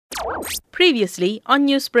Previously on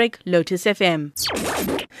Newsbreak, Lotus FM.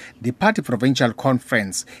 The party provincial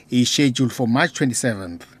conference is scheduled for March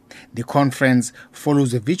 27th. The conference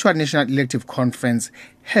follows the virtual national elective conference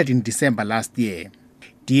held in December last year.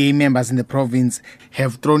 DA members in the province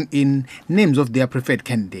have thrown in names of their preferred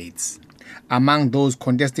candidates. Among those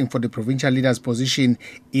contesting for the provincial leader's position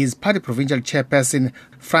is party provincial chairperson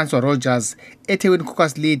Francois Rogers, eThekwini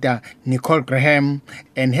caucus leader Nicole Graham,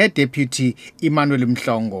 and her deputy Emmanuel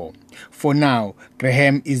Mhlongo. For now,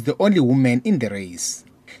 Graham is the only woman in the race.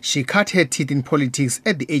 She cut her teeth in politics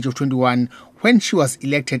at the age of 21 when she was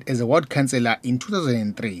elected as a ward councillor in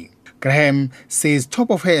 2003. Graham says top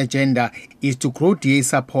of her agenda is to grow DA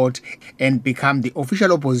support and become the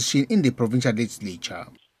official opposition in the provincial legislature.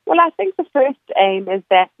 Well, I think the first aim is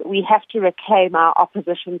that we have to reclaim our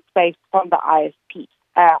opposition space from the ISP.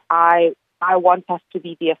 I want us to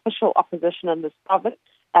be the official opposition in this province,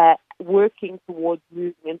 working towards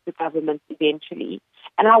moving into government eventually.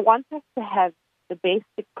 And I want us to have the best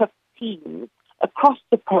equipped teams across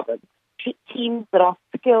the province, teams that are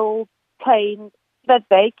skilled, trained, so that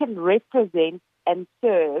they can represent and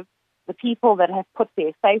serve the people that have put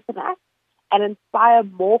their faith in us and inspire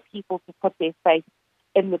more people to put their faith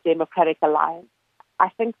in the Democratic Alliance. I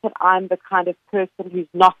think that I'm the kind of person who's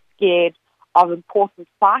not scared of important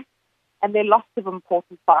fights, and there are lots of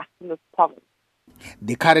important fights in this province.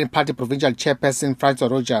 The current party provincial chairperson, Francois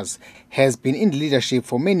Rogers, has been in leadership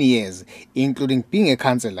for many years, including being a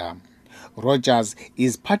councillor. Rogers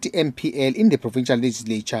is party MPL in the provincial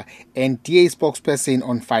legislature and DA spokesperson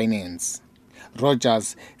on finance.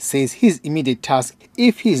 Rogers says his immediate task,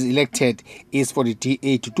 if he is elected, is for the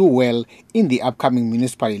DA to do well in the upcoming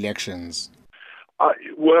municipal elections.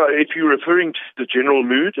 Well, if you're referring to the general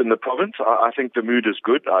mood in the province, I think the mood is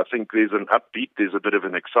good. I think there's an upbeat, there's a bit of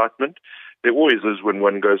an excitement. There always is when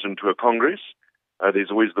one goes into a congress.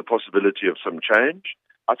 There's always the possibility of some change.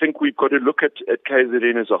 I think we've got to look at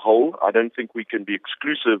KZN as a whole. I don't think we can be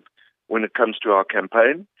exclusive when it comes to our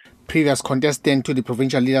campaign. Previous contestant to the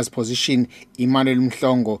provincial leader's position, Emmanuel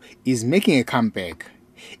Mhlongo, is making a comeback.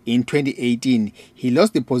 In 2018, he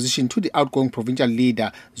lost the position to the outgoing provincial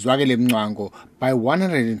leader, Mhlongo, by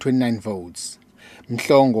 129 votes.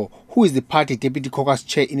 Mhlongo, who is the party deputy caucus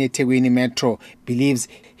chair in eThekwini Metro, believes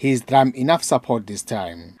he has drawn enough support this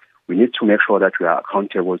time. We need to make sure that we are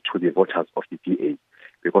accountable to the voters of the DA,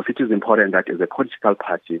 because it is important that as a political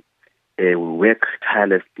party, we work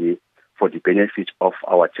tirelessly for the benefit of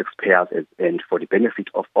our taxpayers and for the benefit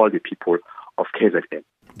of all the people of KZN.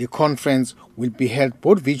 The conference will be held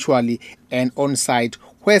both virtually and on-site,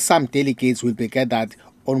 where some delegates will be gathered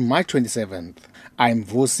on March 27th. I'm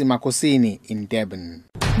Vusi Makhosini in Durban.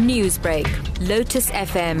 Newsbreak, Lotus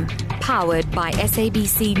FM, powered by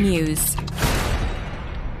SABC News.